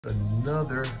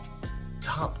Another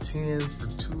top 10 for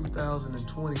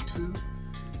 2022.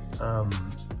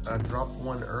 I dropped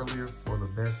one earlier for the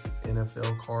best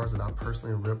NFL cards that I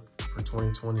personally ripped for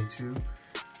 2022.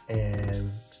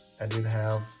 And I did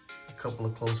have a couple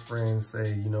of close friends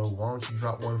say, you know, why don't you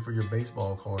drop one for your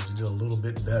baseball cards? You did a little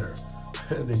bit better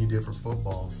than you did for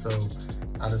football. So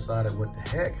I decided, what the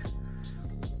heck?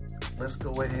 Let's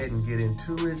go ahead and get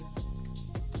into it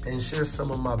and share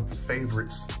some of my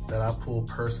favorites that I pulled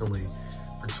personally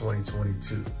for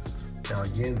 2022. Now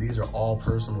again, these are all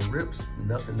personal rips,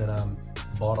 nothing that I'm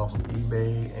bought off of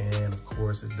eBay, and of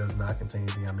course it does not contain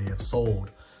anything I may have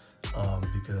sold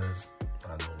because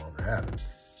I no longer have it.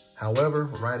 However,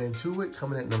 right into it,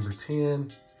 coming at number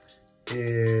 10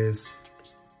 is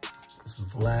this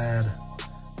Vlad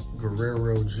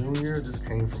Guerrero Jr. This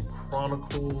came from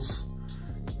Chronicles,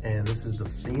 and this is the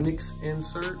Phoenix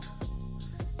insert,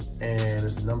 and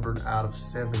it's numbered out of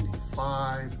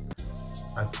 75.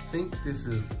 I think this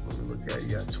is, let me look at,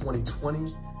 yeah,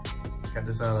 2020. Got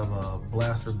this out of a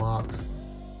blaster box.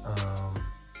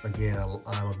 Again,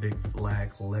 I'm a big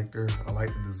Vlad collector. I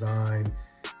like the design,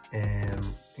 and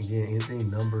again, anything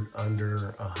numbered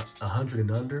under 100 and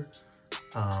under,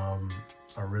 I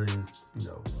really, you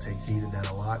know, take heed of that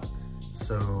a lot.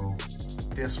 So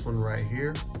this one right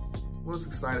here, was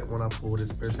excited when I pulled it,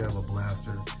 especially out of a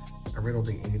blaster. I really don't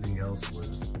think anything else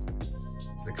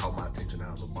that caught my attention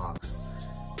out of the box.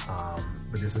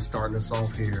 But this is starting us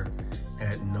off here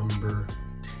at number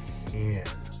 10.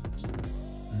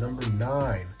 Number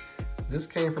 9. This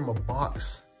came from a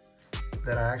box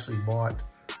that I actually bought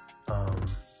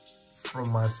from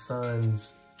my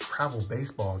son's travel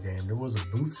baseball game. There was a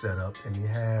booth set up, and he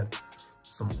had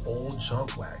some old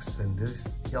junk wax, and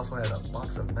he also had a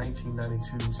box of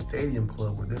 1992 Stadium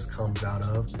Club where this comes out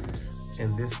of,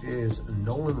 and this is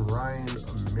Nolan Ryan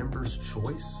Members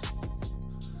Choice.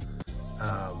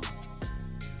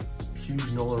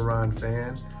 Huge Nolan Ryan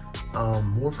fan,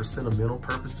 more for sentimental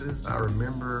purposes. I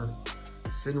remember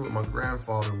sitting with my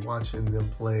grandfather watching them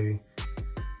play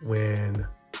when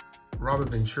Robert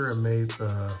Ventura made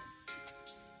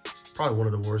probably one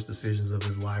of the worst decisions of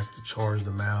his life, to charge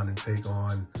the mound and take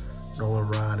on Nolan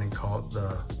Ryan, and caught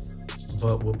the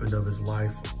butt whooping of his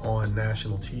life on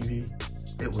national TV.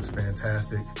 It was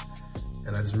fantastic.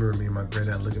 And I just remember me and my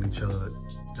granddad looking at each other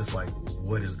just like,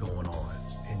 what is going on?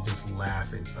 And just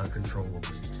laughing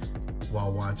uncontrollably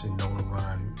while watching Nolan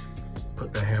Ryan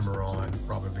put the hammer on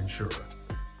Robert Ventura.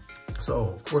 So,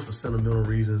 of course, for sentimental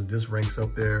reasons, this ranks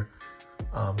up there.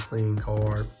 Clean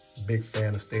card, big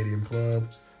fan of Stadium Club.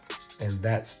 And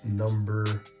that's number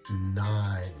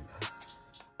 9.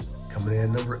 Coming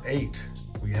in number 8,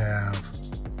 we have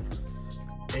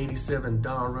 87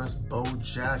 Donruss Bo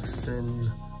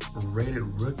Jackson rated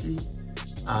rookie.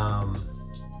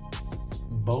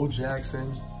 Bo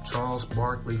Jackson, Charles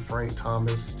Barkley, Frank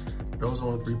Thomas. Those are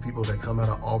only 3 people that come out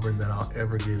of Auburn that I'll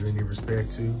ever give any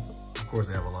respect to. Of course,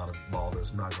 they have a lot of ballers,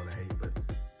 I'm not gonna hate, but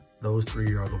those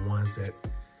 3 are the ones that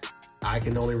I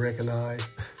can only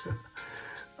recognize.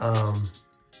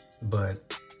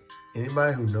 But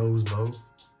anybody who knows Bo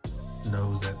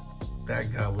knows that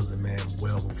that guy was a man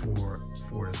well before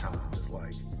his time. It's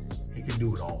like, he could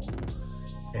do it all.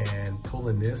 And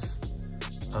pulling this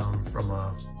from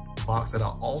a box that I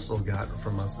also got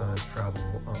from my son's travel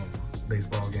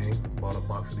baseball game, bought a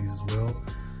box of these as well.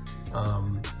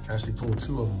 Actually pulled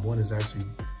 2 of them. One is actually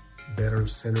better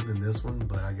centered than this one,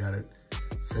 but I got it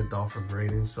sent off for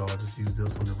grading, so I'll just use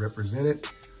this one to represent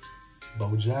it.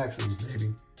 Bo Jackson,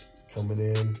 baby, coming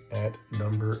in at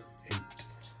number 8.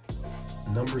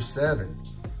 Number 7,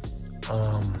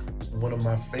 one of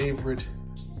my favorite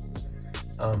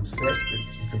sets that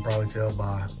you can probably tell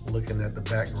by looking at the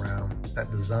background. That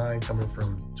design coming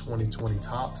from 2020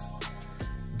 Topps.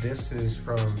 This is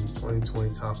from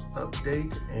 2020 Topps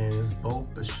Update, and it's Bo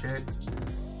Bichette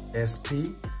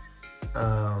SP.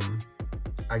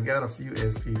 I got a few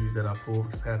SPs that I pulled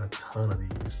because I had a ton of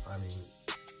these. I mean,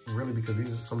 really, because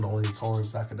these are some of the only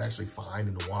cards I could actually find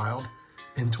in the wild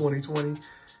in 2020.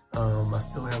 I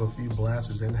still have a few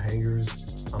blasters and hangers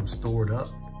stored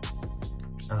up.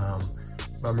 I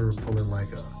remember pulling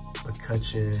like a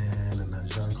McCutcheon and a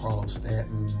Giancarlo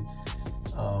Stanton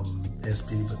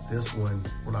SP, but this one,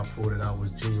 when I pulled it, I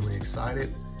was genuinely excited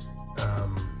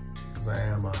because I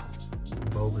am a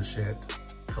Bo Bichette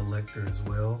collector as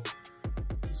well.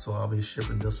 So I'll be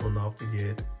shipping this one off to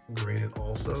get graded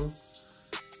also.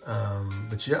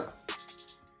 But yeah,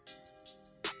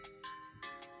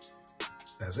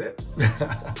 that's it.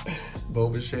 Bo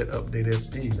Bichette Update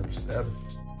SP, number 7.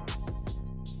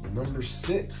 Number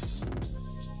 6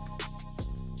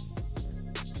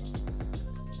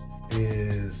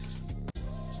 is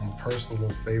my personal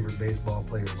favorite baseball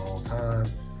player of all time.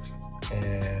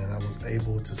 And I was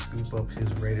able to scoop up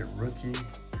his rated rookie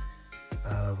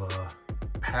out of a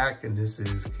pack, and this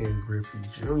is Ken Griffey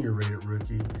Jr. rated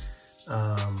rookie.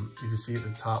 You can see at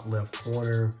the top left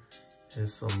corner,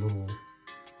 there's some little,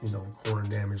 corner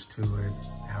damage to it,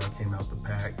 how it came out the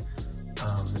pack.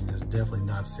 And it's definitely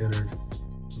not centered,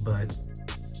 but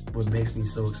what makes me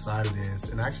so excited is,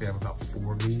 and I actually have about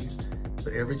 4 of these,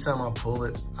 but every time I pull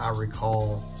it, I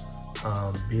recall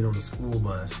being on the school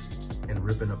bus and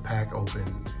ripping a pack open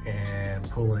and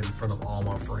pulling it in front of all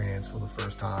my friends for the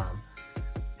first time,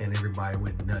 and everybody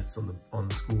went nuts on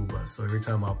the school bus. So every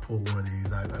time I pull one of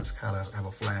these, I just kind of have a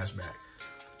flashback.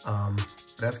 But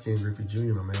that's Ken Griffey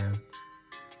Jr., my man.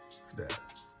 Look at that.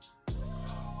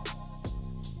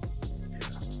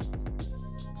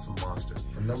 Yeah, it's a monster.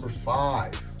 For number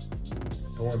 5,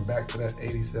 going back to that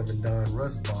 87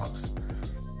 Donruss box,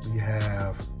 we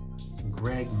have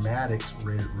Greg Maddux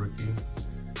rated rookie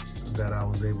that I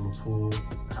was able to pull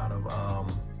out of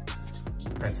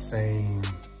that same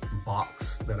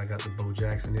box that I got the Bo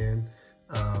Jackson in.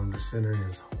 The centering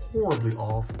is horribly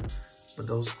off, but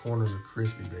those corners are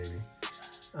crispy, baby.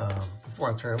 Before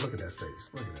I turn, look at that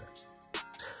face. Look at that.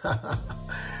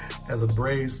 As a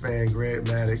Braves fan, Greg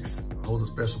Maddux holds a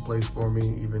special place for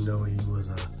me, even though he was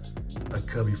a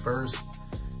Cubby first.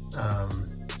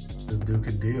 This dude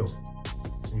could deal.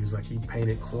 He was like, he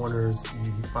painted corners. He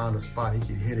found a spot, he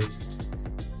could hit it,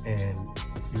 and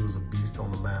he was a beast on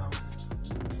the mound.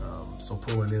 So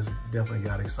pulling this definitely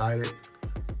got excited.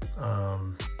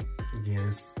 Again,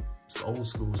 it's old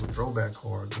school, it's a throwback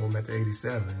card going back to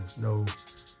 87. It's no,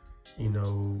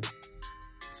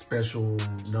 special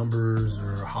numbers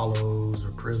or hollows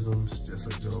or prisms, just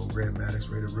a good old Greg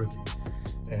Maddux rated rookie.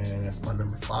 And that's my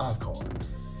number 5 card.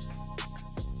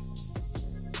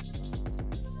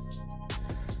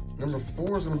 Number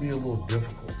 4 is going to be a little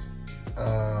difficult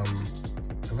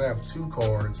because I have 2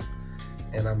 cards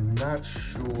and I'm not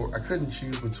sure, I couldn't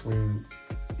choose between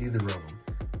either of them.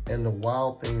 And the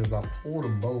wild thing is I pulled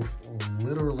them both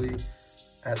literally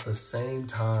at the same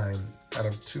time out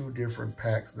of 2 different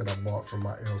packs that I bought from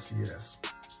my LCS.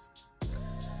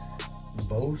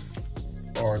 Both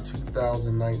are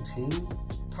 2019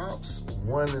 tops.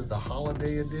 One is the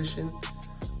holiday edition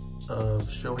of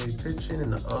Shohei pitching,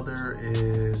 and the other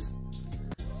is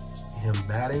him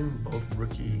batting, both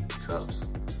rookie cups.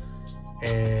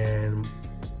 And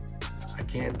I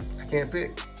can't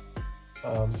pick.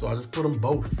 So I just put them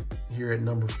both here at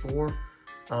number 4.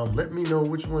 Let me know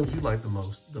which ones you like the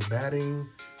most. The batting,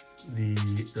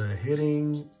 the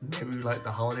hitting, maybe you like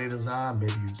the holiday design,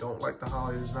 maybe you don't like the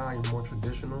holiday design, you're more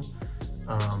traditional.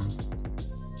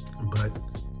 But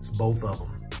it's both of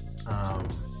them.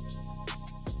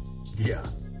 Yeah,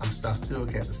 I still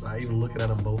can't decide. Even looking at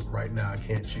them both right now, I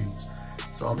can't choose.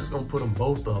 So I'm just gonna put them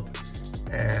both up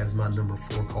as my number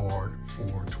 4 card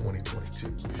for 2022.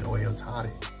 Shohei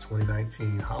Ohtani,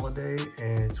 2019 Holiday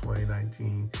and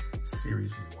 2019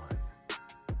 Series 1.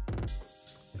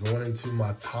 Going into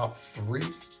my top 3.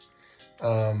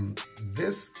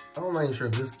 This, I'm not even sure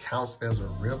if this counts as a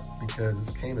rip because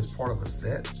this came as part of a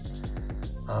set.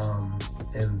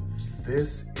 And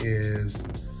this is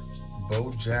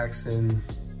Bo Jackson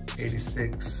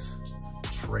 86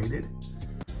 traded.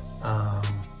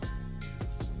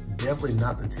 Definitely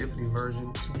not the Tiffany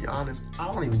version. To be honest,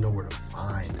 I don't even know where to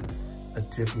find a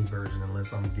Tiffany version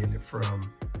unless I'm getting it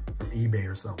from eBay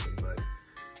or something. But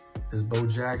it's Bo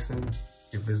Jackson.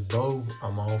 If it's Bo,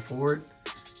 I'm all for it.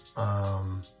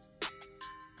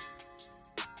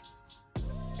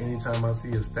 Anytime I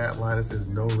see a stat line that says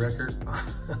no record,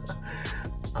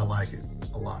 I like it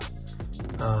a lot.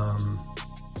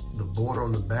 The border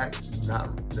on the back,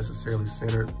 not necessarily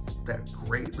centered that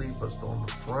greatly, but on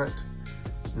the front,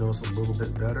 it's a little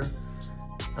bit better.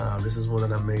 This is one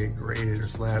that I may get graded or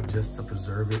slab just to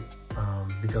preserve it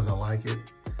because I like it.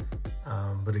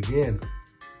 But again,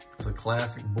 it's a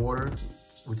classic border.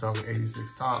 We're talking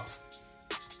 86 tops.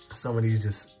 Some of these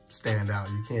just stand out.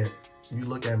 You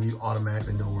look at them, you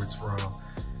automatically know where it's from.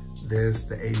 This,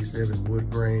 the 87 wood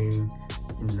grain,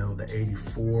 the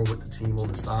 84 with the team on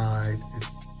the side.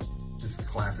 It's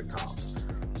classic tops.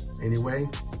 Anyway,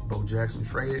 Bo Jackson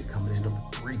traded, coming in number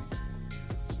 3.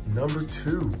 Number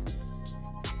 2.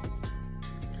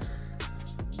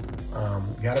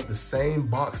 Got up the same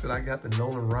box that I got the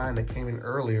Nolan Ryan that came in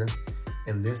earlier,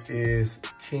 and this is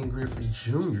Ken Griffey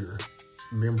Jr.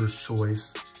 Members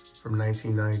Choice from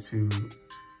 1992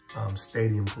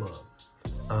 Stadium Club.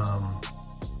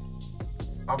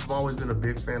 I've always been a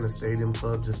big fan of Stadium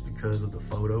Club just because of the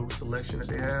photo selection that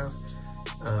they have.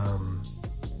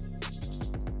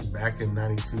 back in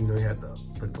 92, you know, he had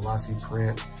the glossy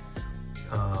print.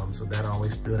 So that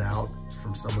always stood out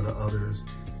from some of the others.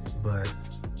 But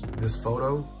this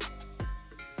photo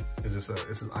is just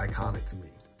this is iconic to me.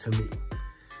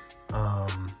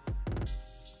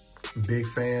 Big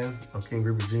fan of King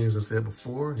Griffey Jr., as I said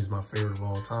before. He's my favorite of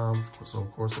all time. So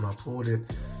of course, when I pulled it,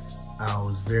 I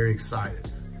was very excited.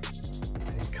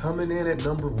 And coming in at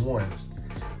number 1,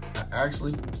 I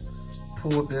actually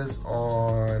pulled this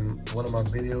on one of my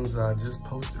videos I just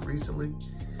posted recently.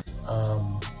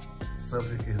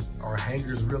 Subject is, are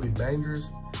hangers really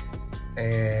bangers?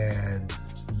 And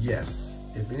yes,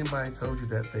 if anybody told you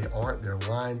that they aren't, they're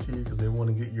lying to you, because they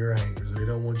want to get your hangers, or they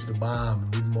don't want you to buy them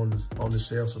and leave them on the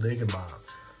shelf so they can buy them.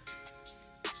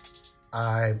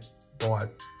 I bought,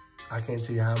 I can't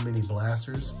tell you how many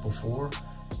blasters before,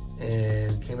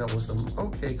 and came out with some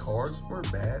okay cards,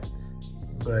 weren't bad.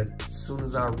 But as soon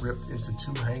as I ripped into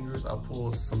 2 hangers, I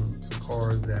pulled some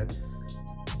cards that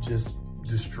just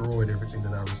destroyed everything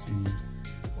that I received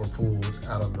or pulled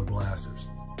out of the blasters.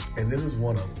 And this is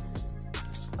one of them.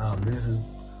 This is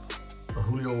a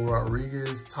Julio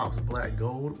Rodriguez Topps Black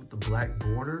Gold with the black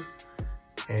border,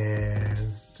 and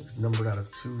it's numbered out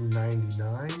of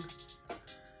 299.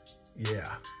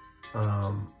 Yeah.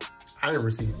 I didn't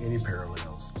receive any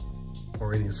parallels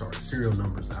or any, serial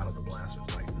numbers out of the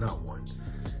blasters, like not one.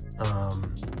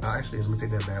 Actually, let me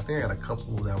take that back. I think I had a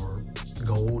couple that were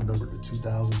gold, numbered to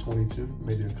 2022,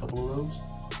 maybe a couple of those.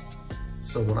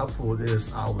 So when I pulled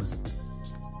this, I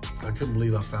couldn't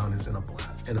believe I found this in a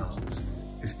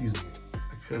excuse me,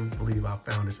 I couldn't believe I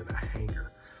found this in a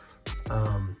hanger.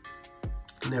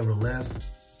 Nevertheless,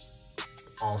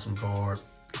 awesome card,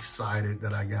 excited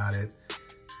that I got it.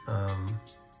 I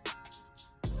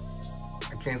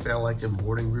can't say I like him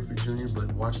more than Griffey Jr.,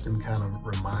 but watching him kind of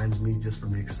reminds me, just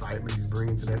from the excitement he's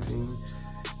bringing to that team.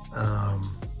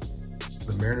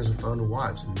 The Mariners are fun to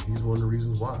watch, and he's one of the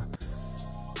reasons why.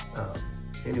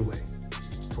 Anyway,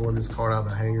 pulling this card out of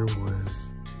the hanger was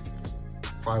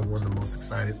probably one of the most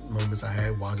excited moments I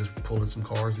had while just pulling some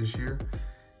cards this year.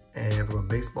 And from a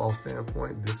baseball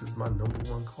standpoint, this is my number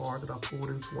 1 card that I pulled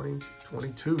in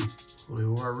 2022.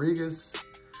 Julio Rodriguez,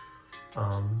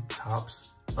 Topps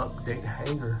Update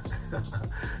hanger.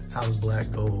 Topps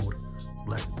Black Gold,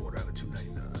 black border out of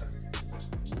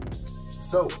 299.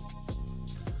 So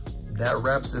that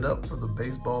wraps it up for the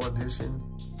baseball edition.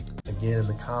 Again, in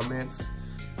the comments,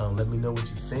 let me know what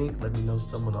you think. Let me know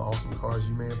some of the awesome cards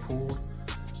you may have pulled.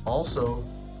 Also,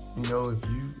 you know, if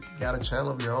you got a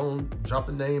channel of your own, drop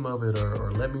the name of it,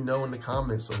 or let me know in the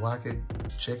comments so I could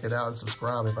check it out and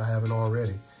subscribe if I haven't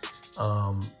already.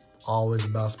 Always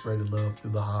about spreading love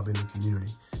through the hobby and the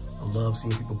community. I love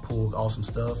seeing people pull awesome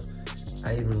stuff.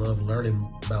 I even love learning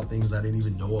about things I didn't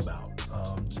even know about,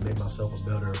 to make myself a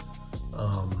better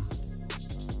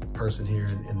person here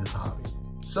in this hobby.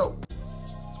 So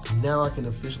now I can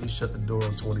officially shut the door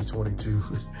on 2022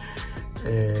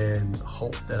 and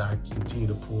hope that I continue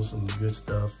to pull some good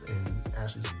stuff, and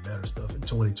actually some better stuff in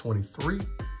 2023.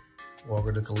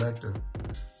 Walker the Collector,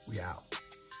 we out.